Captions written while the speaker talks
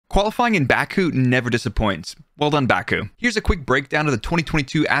Qualifying in Baku never disappoints. Well done, Baku. Here's a quick breakdown of the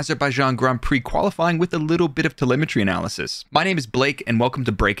 2022 Azerbaijan Grand Prix Qualifying with a little bit of telemetry analysis. My name is Blake and welcome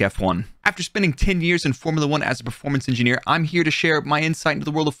to Break F1. After spending 10 years in Formula 1 as a performance engineer, I'm here to share my insight into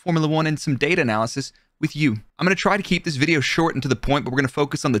the world of Formula 1 and some data analysis with you. I'm going to try to keep this video short and to the point, but we're going to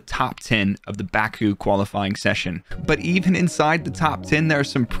focus on the top 10 of the Baku qualifying session. But even inside the top 10, there are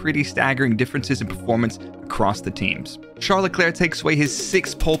some pretty staggering differences in performance across the teams. Charles Leclerc takes away his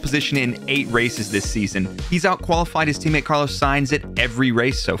 6th pole position in 8 races this season. He's out-qualified his teammate Carlos Sainz at every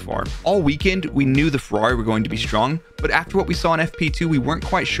race so far. All weekend, we knew the Ferrari were going to be strong, but after what we saw in FP2, we weren't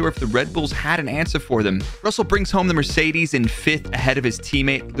quite sure if the Red Bulls had an answer for them. Russell brings home the Mercedes in 5th ahead of his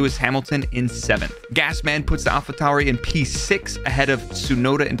teammate Lewis Hamilton in 7th. Gasman puts the AlphaTauri in P6 ahead of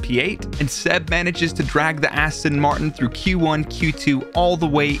Tsunoda in P8, and Seb manages to drag the Aston Martin through Q1, Q2, all the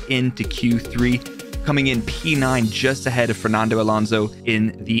way into Q3, coming in P9 just ahead of Fernando Alonso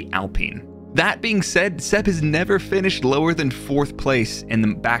in the Alpine. That being said, Seb has never finished lower than 4th place in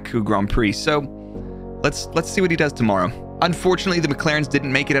the Baku Grand Prix, so let's see what he does tomorrow. Unfortunately, the McLarens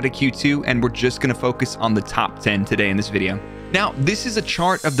didn't make it out of Q2, and we're just going to focus on the top 10 today in this video. Now, this is a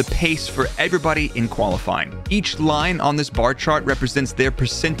chart of the pace for everybody in qualifying. Each line on this bar chart represents their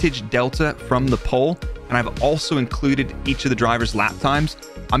percentage delta from the pole, and I've also included each of the drivers' lap times.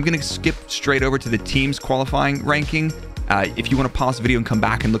 I'm going to skip straight over to the team's qualifying ranking. If you want to pause the video and come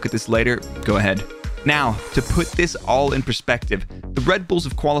back and look at this later, go ahead. Now, to put this all in perspective, the Red Bulls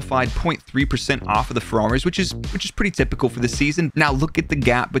have qualified 0.3% off of the Ferraris, which is pretty typical for the season. Now, look at the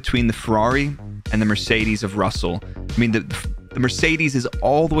gap between the Ferrari and the Mercedes of Russell. I mean, the Mercedes is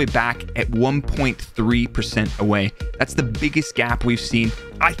all the way back at 1.3% away. That's the biggest gap we've seen.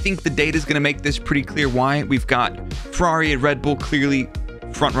 I think the data is going to make this pretty clear why. We've got Ferrari and Red Bull clearly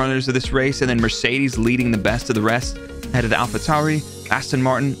front runners of this race, and then Mercedes leading the best of the rest ahead of the AlphaTauri, Aston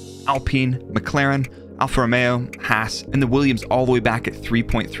Martin, Alpine, McLaren, Alfa Romeo, Haas, and the Williams all the way back at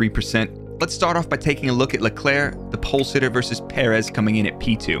 3.3%. Let's start off by taking a look at Leclerc, the pole sitter, versus Perez coming in at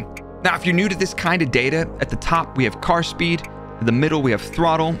P2. Now, if you're new to this kind of data, at the top we have car speed, in the middle we have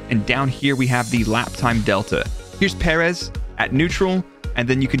throttle, and down here we have the lap time delta. Here's Perez at neutral, and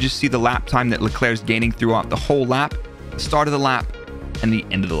then you can just see the lap time that Leclerc's gaining throughout the whole lap, the start of the lap, and the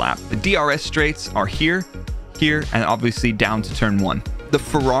end of the lap. The DRS straights are here, and obviously down to turn 1. The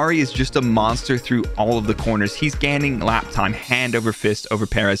Ferrari is just a monster through all of the corners. He's gaining lap time hand over fist over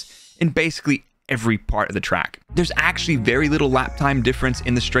Perez in basically every part of the track. There's actually very little lap time difference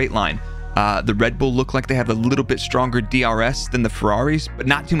in the straight line. The Red Bull look like they have a little bit stronger DRS than the Ferraris, but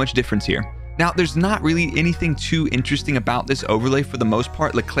not too much difference here. Now, there's not really anything too interesting about this overlay for the most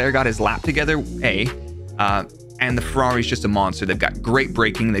part. Leclerc got his lap together, and the Ferrari's just a monster. They've got great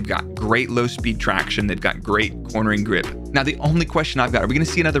braking, they've got great low-speed traction, they've got great cornering grip. Now, the only question I've got, are we going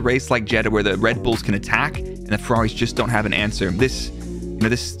to see another race like Jeddah where the Red Bulls can attack and the Ferraris just don't have an answer? This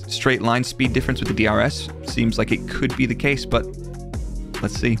straight line speed difference with the DRS seems like it could be the case, but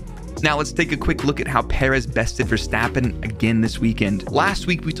let's see. Now, let's take a quick look at how Perez bested Verstappen again this weekend. Last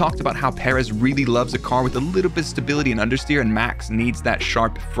week, we talked about how Perez really loves a car with a little bit of stability and understeer, and Max needs that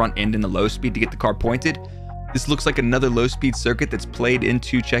sharp front end in the low speed to get the car pointed. This looks like another low-speed circuit that's played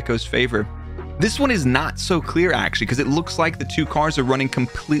into Checo's favor. This one is not so clear, actually, because it looks like the two cars are running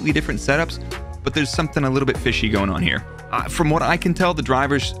completely different setups, but there's something a little bit fishy going on here. From what I can tell, the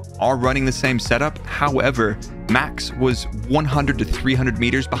drivers are running the same setup. However, Max was 100 to 300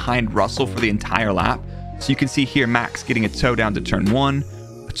 meters behind Russell for the entire lap. So you can see here Max getting a toe down to turn 1,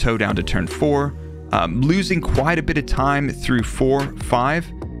 a toe down to turn 4, losing quite a bit of time through 4, 5,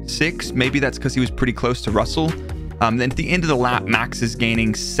 6. Maybe that's because he was pretty close to Russell. Then at the end of the lap, Max is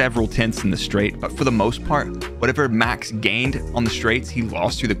gaining several tenths in the straight, but for the most part, whatever Max gained on the straights, he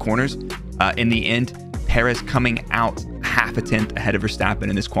lost through the corners. In the end, Perez coming out half a tenth ahead of Verstappen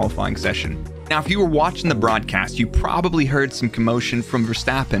in this qualifying session. Now, if you were watching the broadcast, you probably heard some commotion from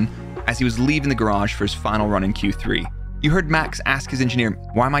Verstappen as he was leaving the garage for his final run in Q3. You heard Max ask his engineer,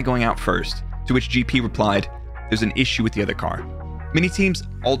 "Why am I going out first?" To which GP replied, "There's an issue with the other car." Many teams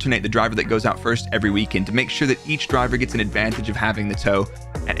alternate the driver that goes out first every weekend to make sure that each driver gets an advantage of having the toe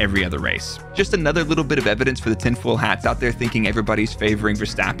at every other race. Just another little bit of evidence for the tinfoil hats out there thinking everybody's favoring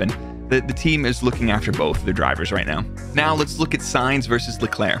Verstappen. The team is looking after both of their drivers right now. Now let's look at Sainz versus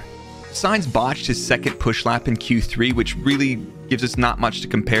Leclerc. Sainz botched his 2nd push lap in Q3, which really gives us not much to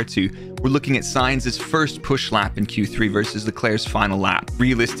compare to. We're looking at Sainz's 1st push lap in Q3 versus Leclerc's final lap.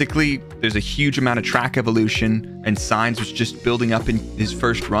 Realistically, there's a huge amount of track evolution, and Sainz was just building up in his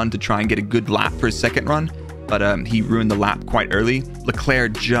 1st run to try and get a good lap for his 2nd run, but he ruined the lap quite early.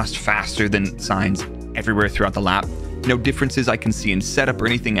 Leclerc just faster than Sainz everywhere throughout the lap. No differences I can see in setup or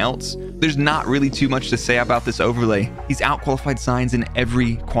anything else. There's not really too much to say about this overlay. He's out-qualified Sainz in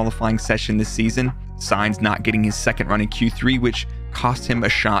every qualifying session this season. Sainz not getting his second run in Q3, which cost him a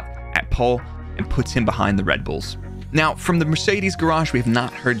shot at pole and puts him behind the Red Bulls. Now, from the Mercedes garage, we have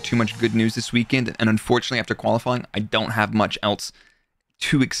not heard too much good news this weekend, and unfortunately, after qualifying, I don't have much else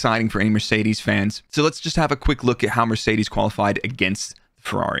too exciting for any Mercedes fans. So let's just have a quick look at how Mercedes qualified against the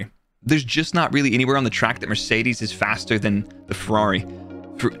Ferrari. There's just not really anywhere on the track that Mercedes is faster than the Ferrari.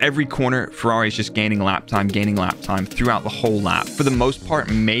 For every corner, Ferrari is just gaining lap time throughout the whole lap. For the most part,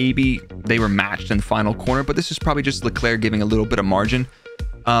 maybe they were matched in the final corner, but this is probably just Leclerc giving a little bit of margin.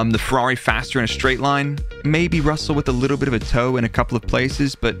 The Ferrari faster in a straight line, maybe Russell with a little bit of a toe in a couple of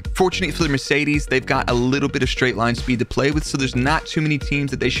places, but fortunately for the Mercedes, they've got a little bit of straight line speed to play with, so there's not too many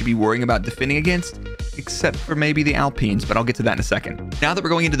teams that they should be worrying about defending against, except for maybe the Alpines, but I'll get to that in a second. Now that we're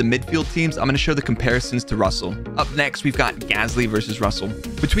going into the midfield teams, I'm going to show the comparisons to Russell. Up next, we've got Gasly versus Russell.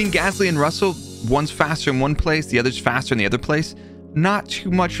 Between Gasly and Russell, one's faster in one place, the other's faster in the other place. Not too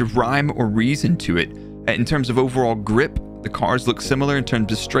much rhyme or reason to it. In terms of overall grip, the cars look similar in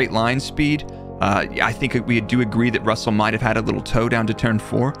terms of straight line speed. I think we do agree that Russell might have had a little toe down to turn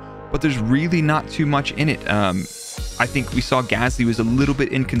 4, but there's really not too much in it. I think we saw Gasly was a little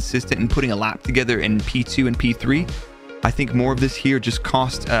bit inconsistent in putting a lap together in P2 and P3. I think more of this here just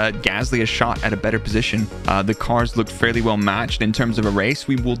cost Gasly a shot at a better position. The cars looked fairly well matched in terms of a race.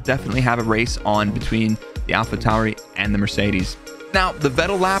 We will definitely have a race on between the AlphaTauri and the Mercedes. Now, the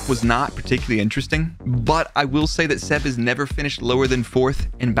Vettel lap was not particularly interesting, but I will say that Seb has never finished lower than 4th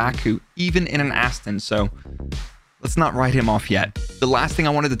in Baku, even in an Aston, so let's not write him off yet. The last thing I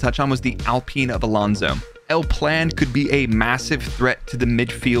wanted to touch on was the Alpine of Alonso. El Plan could be a massive threat to the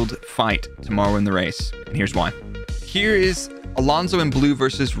midfield fight tomorrow in the race, and here's why. Here is Alonso in blue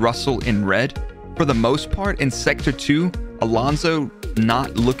versus Russell in red. For the most part, in Sector 2, Alonso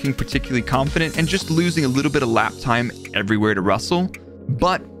not looking particularly confident and just losing a little bit of lap time everywhere to Russell.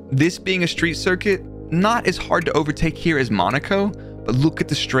 But this being a street circuit, not as hard to overtake here as Monaco, but look at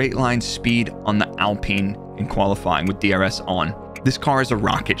the straight line speed on the Alpine in qualifying with DRS on. This car is a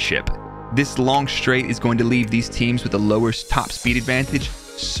rocket ship. This long straight is going to leave these teams with a lower top speed advantage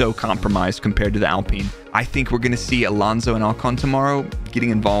so compromised compared to the Alpine. I think we're going to see Alonso and Ocon tomorrow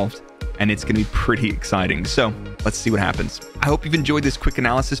getting involved, and it's going to be pretty exciting. So let's see what happens. I hope you've enjoyed this quick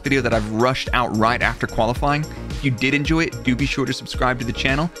analysis video that I've rushed out right after qualifying. If you did enjoy it, do be sure to subscribe to the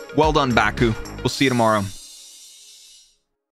channel. Well done, Baku. We'll see you tomorrow.